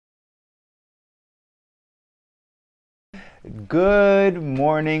Good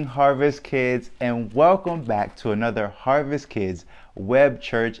morning, Harvest Kids, and welcome back to another Harvest Kids Web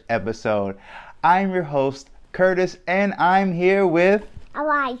Church episode. I'm your host, Curtis, and I'm here with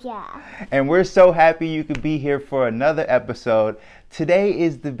Elijah. And we're so happy you could be here for another episode. Today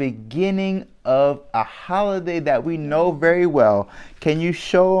is the beginning of a holiday that we know very well. Can you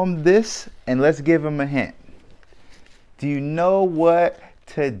show them this? And let's give them a hint. Do you know what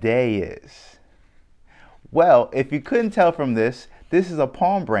today is? Well, if you couldn't tell from this is a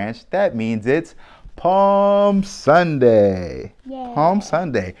palm branch. That means it's Palm Sunday. Yeah. Palm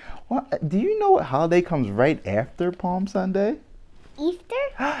Sunday. Well, do you know what holiday comes right after Palm Sunday?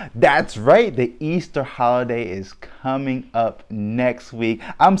 Easter? That's right. The Easter holiday is coming up next week.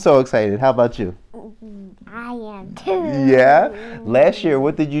 I'm so excited. How about you? I am too. Yeah? Last year,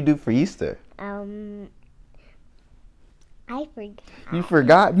 what did you do for Easter? I forgot. You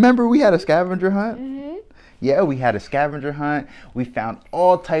forgot? Remember we had a scavenger hunt? Mm-hmm. Yeah, we had a scavenger hunt. We found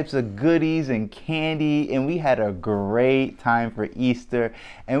all types of goodies and candy, and we had a great time for Easter.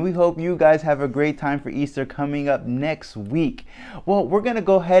 And we hope you guys have a great time for Easter coming up next week. Well, we're going to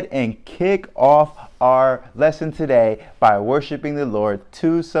go ahead and kick off our lesson today by worshiping the Lord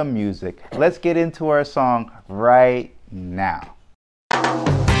to some music. Let's get into our song right now.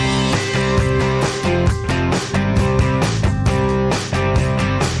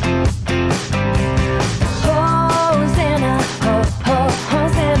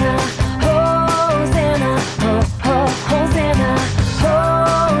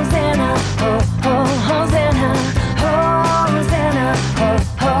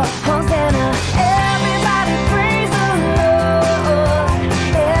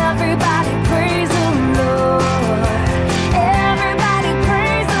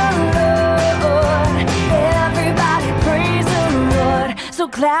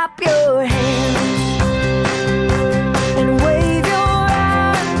 Clap your hands and wave your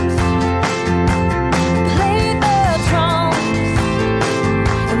arms, play the drums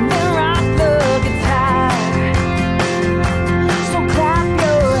and then rock the guitar. So clap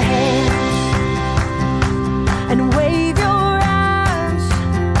your hands and wave your arms.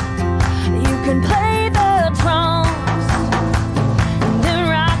 You can play the drums and then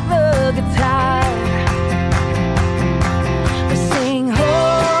rock the guitar.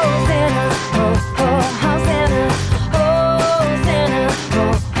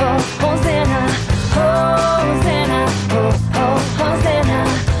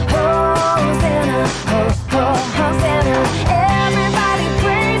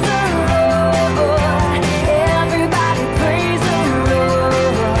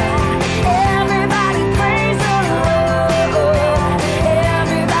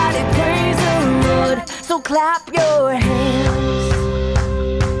 Clap your hands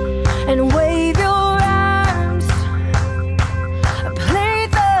and wave your arms, play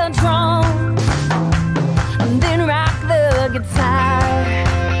the drums and then rock the guitar.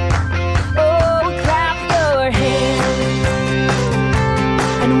 Oh, clap your hands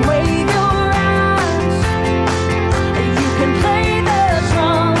and wave your arms. You can play the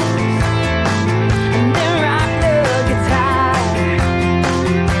drums and then rock the guitar.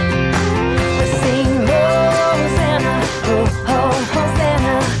 Sing Hosanna, oh, oh,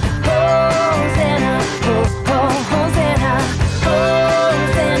 Hosanna, Hosanna, oh, oh, Hosanna,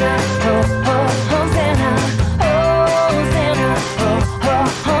 Hosanna, oh, oh, Hosanna, Hosanna, oh, oh,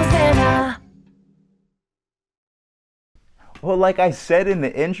 Hosanna. Well, like I said in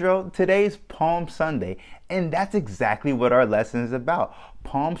the intro, today's Palm Sunday, and that's exactly what our lesson is about.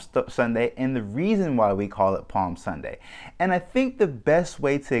 Palm Sunday and the reason why we call it Palm Sunday. And I think the best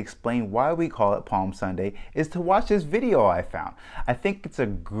way to explain why we call it Palm Sunday is to watch this video I found. I think it's a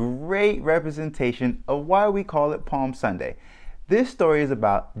great representation of why we call it Palm Sunday. This story is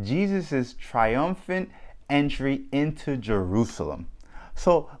about Jesus' triumphant entry into Jerusalem.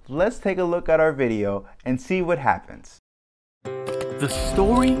 So let's take a look at our video and see what happens. The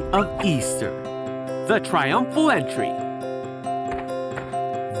story of Easter, the triumphal entry.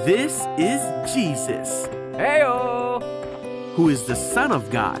 This is Jesus, Heyo! who is the Son of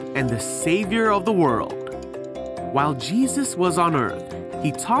God and the Savior of the world. While Jesus was on earth,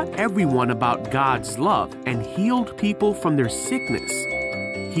 he taught everyone about God's love and healed people from their sickness.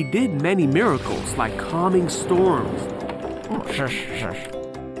 He did many miracles like calming storms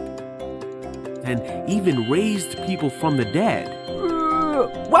and even raised people from the dead.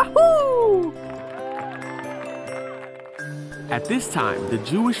 Wahoo! At this time, the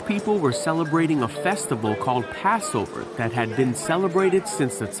Jewish people were celebrating a festival called Passover that had been celebrated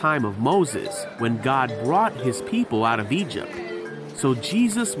since the time of Moses, when God brought his people out of Egypt. So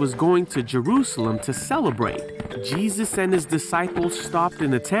Jesus was going to Jerusalem to celebrate. Jesus and his disciples stopped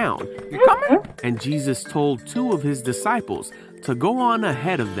in a town. You coming? And Jesus told 2 of his disciples to go on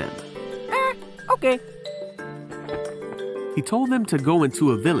ahead of them. Okay. He told them to go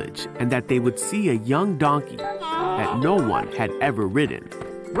into a village and that they would see a young donkey that no one had ever ridden.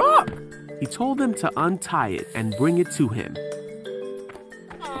 Rock! He told them to untie it and bring it to him.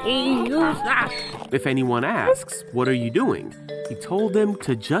 If anyone asks, "What are you doing?" he told them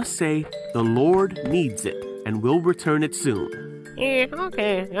to just say, "The Lord needs it and will return it soon."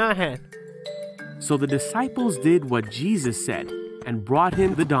 Okay, go ahead. So the disciples did what Jesus said and brought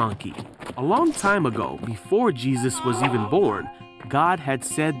him the donkey. A long time ago, before Jesus was even born, God had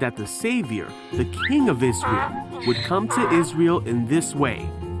said that the Savior, the King of Israel, would come to Israel in this way.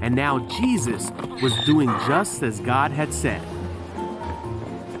 And now Jesus was doing just as God had said.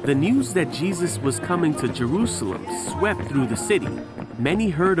 The news that Jesus was coming to Jerusalem swept through the city.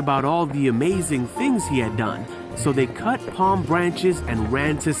 Many heard about all the amazing things he had done, so they cut palm branches and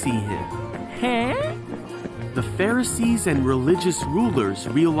ran to see him. Huh? The Pharisees and religious rulers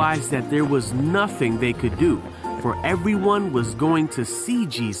realized that there was nothing they could do, for everyone was going to see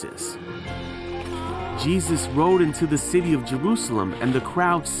Jesus. Jesus rode into the city of Jerusalem, and the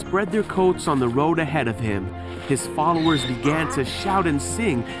crowd spread their coats on the road ahead of him. His followers began to shout and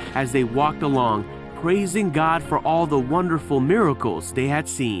sing as they walked along, praising God for all the wonderful miracles they had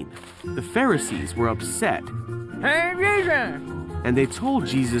seen. The Pharisees were upset, Hey, Jesus! and they told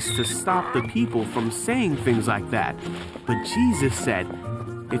Jesus to stop the people from saying things like that. But Jesus said,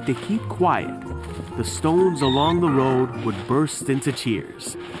 if they keep quiet, the stones along the road would burst into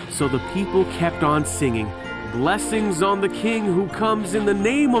cheers. So the people kept on singing, "Blessings on the King who comes in the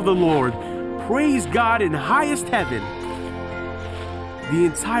name of the Lord. Praise God in highest heaven." The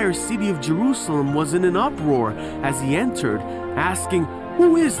entire city of Jerusalem was in an uproar as he entered, asking,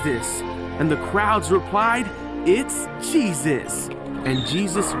 "Who is this?" And the crowds replied, "It's Jesus." And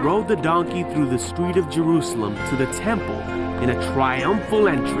Jesus rode the donkey through the street of Jerusalem to the temple in a triumphal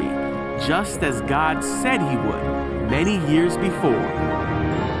entry, just as God said he would many years before.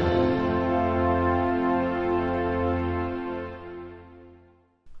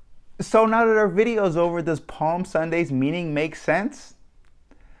 So now that our video's over, does Palm Sunday's meaning make sense?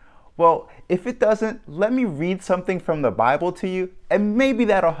 Well, if it doesn't, let me read something from the Bible to you, and maybe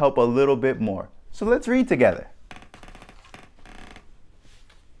that'll help a little bit more. So let's read together.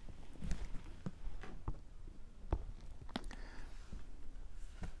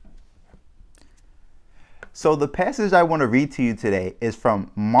 So the passage I want to read to you today is from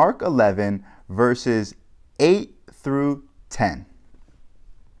Mark 11, verses 8 through 10.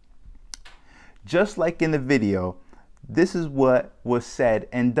 Just like in the video, this is what was said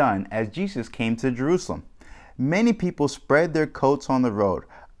and done as Jesus came to Jerusalem. Many people spread their coats on the road.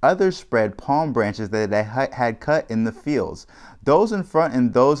 Others spread palm branches that they had cut in the fields. Those in front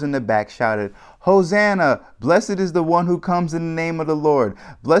and those in the back shouted, "Hosanna! Blessed is the one who comes in the name of the Lord.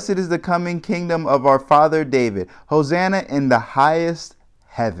 Blessed is the coming kingdom of our father David. Hosanna in the highest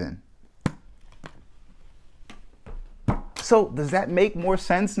heaven." So does that make more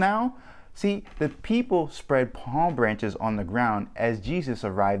sense now? See, the people spread palm branches on the ground as Jesus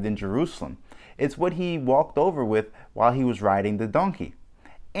arrived in Jerusalem. It's what he walked over with while he was riding the donkey.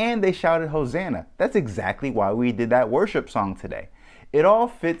 And they shouted Hosanna. That's exactly why we did that worship song today. It all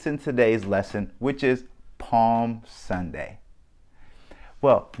fits in today's lesson, which is Palm Sunday.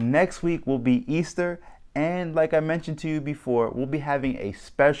 Well, next week will be Easter, and like I mentioned to you before, we'll be having a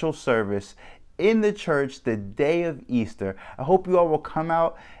special service in the church the day of Easter. I hope you all will come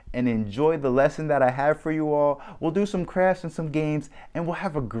out and enjoy the lesson that I have for you all. We'll do some crafts and some games, and we'll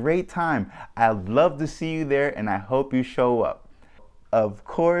have a great time. I'd love to see you there, and I hope you show up. Of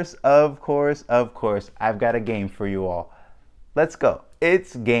course, I've got a game for you all. Let's go.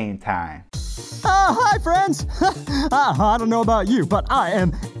 It's game time. Hi, friends. I don't know about you, but I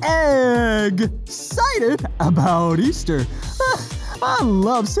am excited about Easter. I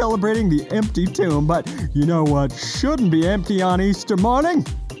love celebrating the empty tomb, but you know what shouldn't be empty on Easter morning?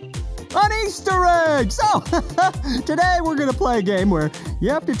 An Easter egg! So, today we're going to play a game where you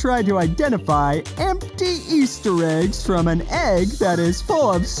have to try to identify empty Easter eggs from an egg that is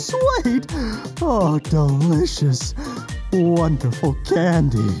full of sweet, delicious, wonderful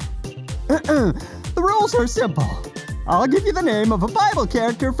candy. The rules are simple. I'll give you the name of a Bible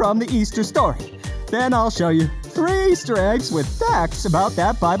character from the Easter story. Then I'll show you 3 Easter eggs with facts about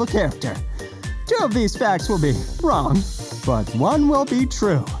that Bible character. 2 of these facts will be wrong, but 1 will be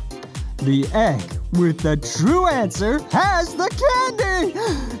true. The egg with the true answer has the candy.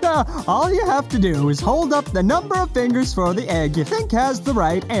 All you have to do is hold up the number of fingers for the egg you think has the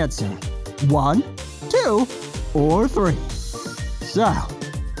right answer. 1, 2, or 3. So,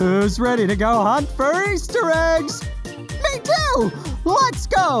 who's ready to go hunt for Easter eggs? Me too! Let's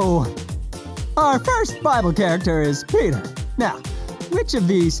go! Our first Bible character is Peter. Now, which of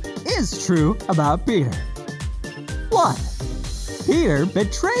these is true about Peter? 1. Peter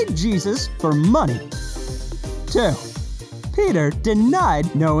betrayed Jesus for money. 2. Peter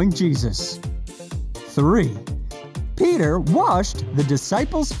denied knowing Jesus. 3. Peter washed the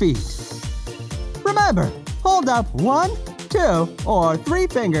disciples' feet. Remember, hold up 1, 2, or 3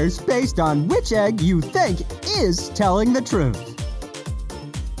 fingers based on which egg you think is telling the truth.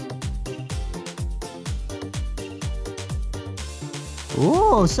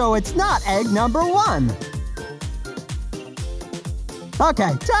 Ooh, so it's not egg number 1.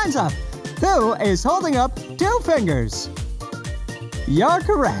 Okay, time's up. Who is holding up 2 fingers? You're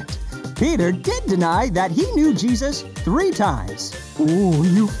correct. Peter did deny that he knew Jesus 3 times. Ooh,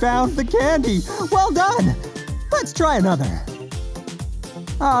 you found the candy. Well done. Let's try another.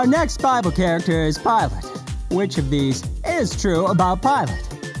 Our next Bible character is Pilate. Which of these is true about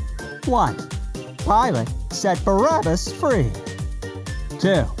Pilate? 1. Pilate set Barabbas free.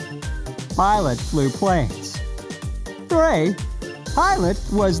 2. Pilate flew planes. 3. Pilate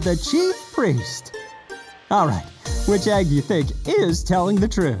was the chief priest. All right, which egg do you think is telling the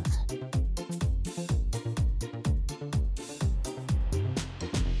truth?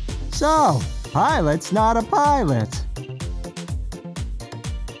 So, Pilate's not a pilot.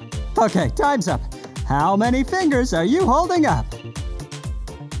 Okay, time's up. How many fingers are you holding up?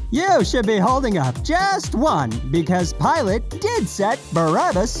 You should be holding up just 1 because Pilate did set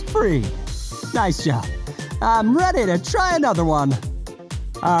Barabbas free. Nice job. I'm ready to try another one.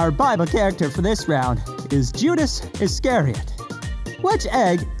 Our Bible character for this round is Judas Iscariot. Which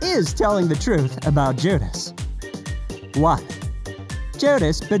egg is telling the truth about Judas? 1.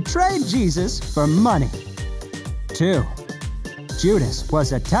 Judas betrayed Jesus for money. 2. Judas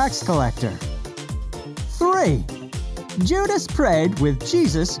was a tax collector. 3. Judas prayed with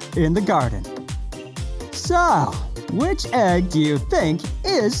Jesus in the garden. So, which egg do you think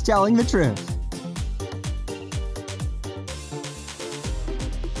is telling the truth?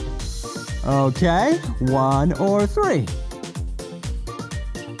 Okay, 1 or 3.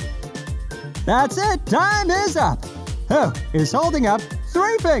 That's it, time is up. Who is holding up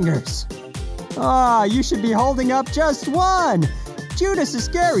 3 fingers? You should be holding up just 1. Judas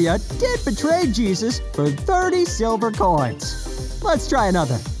Iscariot did betray Jesus for 30 silver coins. Let's try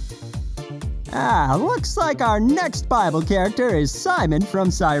another. Looks like our next Bible character is Simon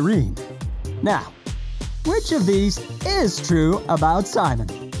from Cyrene. Now, which of these is true about Simon?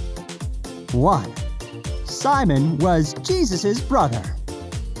 1. Simon was Jesus' brother.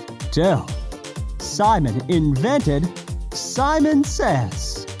 2. Simon invented Simon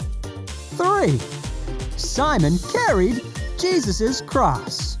Says. 3. Simon carried Jesus'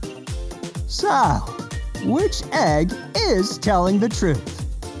 cross. So, which egg is telling the truth?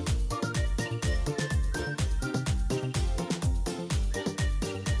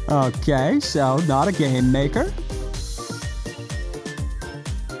 Okay, so not a game maker.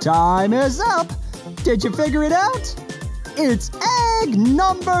 Time is up! Did you figure it out? It's egg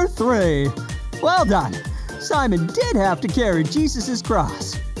number 3. Well done. Simon did have to carry Jesus'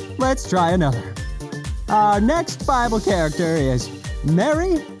 cross. Let's try another. Our next Bible character is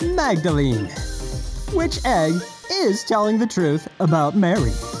Mary Magdalene. Which egg is telling the truth about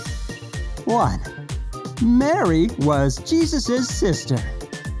Mary? 1. Mary was Jesus' sister.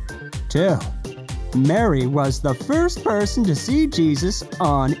 2. Mary was the first person to see Jesus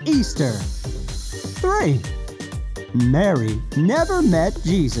on Easter. 3. Mary never met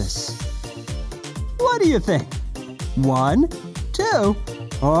Jesus. What do you think? 1, 2,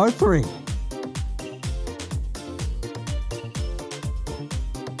 or 3?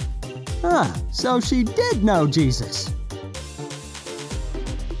 So she did know Jesus.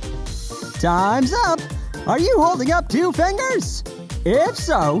 Time's up! Are you holding up 2 fingers? If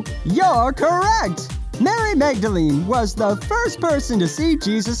so, you're correct! Mary Magdalene was the first person to see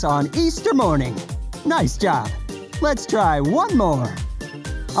Jesus on Easter morning. Nice job! Let's try one more.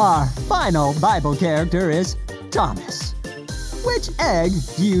 Our final Bible character is Thomas. Which egg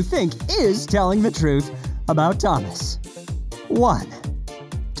do you think is telling the truth about Thomas? 1.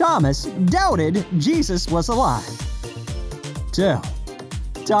 Thomas doubted Jesus was alive. 2.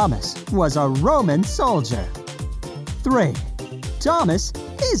 Thomas was a Roman soldier. 3. Thomas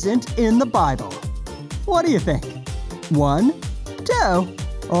isn't in the Bible. What do you think? 1, 2,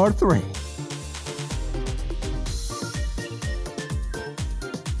 or 3?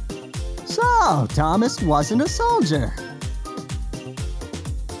 So, Thomas wasn't a soldier.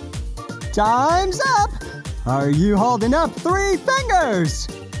 Time's up! Are you holding up 3 fingers?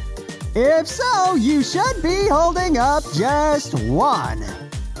 If so, you should be holding up just 1.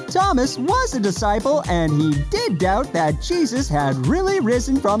 Thomas was a disciple, and he did doubt that Jesus had really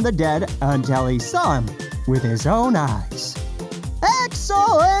risen from the dead until he saw him with his own eyes.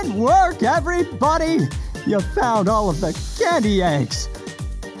 Excellent work, everybody! You found all of the candy eggs.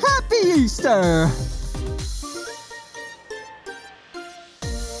 Happy Easter!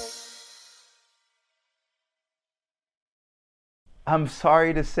 I'm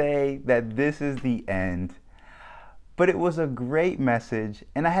sorry to say that this is the end, but it was a great message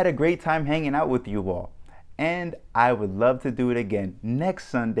and I had a great time hanging out with you all. And I would love to do it again next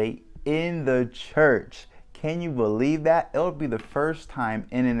Sunday in the church. Can you believe that? It'll be the first time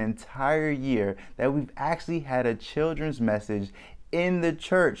in an entire year that we've actually had a children's message in the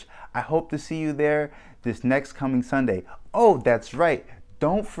church. I hope to see you there this next coming Sunday. Oh, that's right.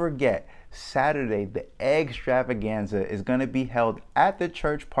 Don't forget, Saturday, the Egg Extravaganza is going to be held at the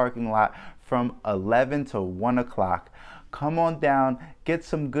church parking lot from 11 to 1 o'clock. Come on down, get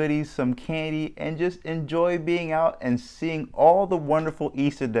some goodies, some candy, and just enjoy being out and seeing all the wonderful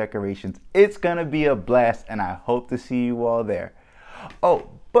Easter decorations. It's going to be a blast, and I hope to see you all there. Oh,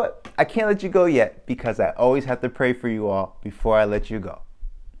 but I can't let you go yet because I always have to pray for you all before I let you go.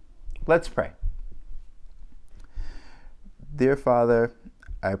 Let's pray. Dear Father,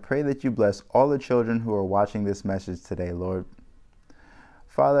 I pray that you bless all the children who are watching this message today, Lord.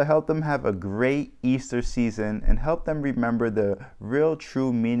 Father, help them have a great Easter season and help them remember the real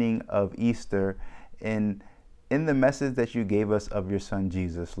true meaning of Easter in the message that you gave us of your Son,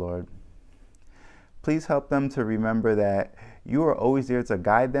 Jesus, Lord. Please help them to remember that you are always there to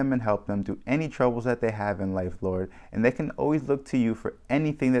guide them and help them through any troubles that they have in life, Lord, and they can always look to you for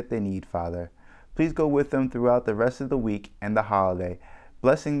anything that they need, Father. Please go with them throughout the rest of the week and the holiday,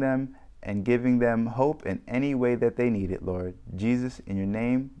 blessing them and giving them hope in any way that they need it, Lord. Jesus, in your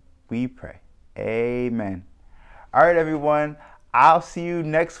name, we pray. Amen. All right, everyone. I'll see you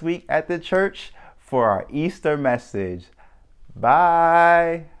next week at the church for our Easter message.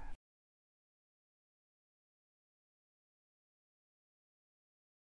 Bye.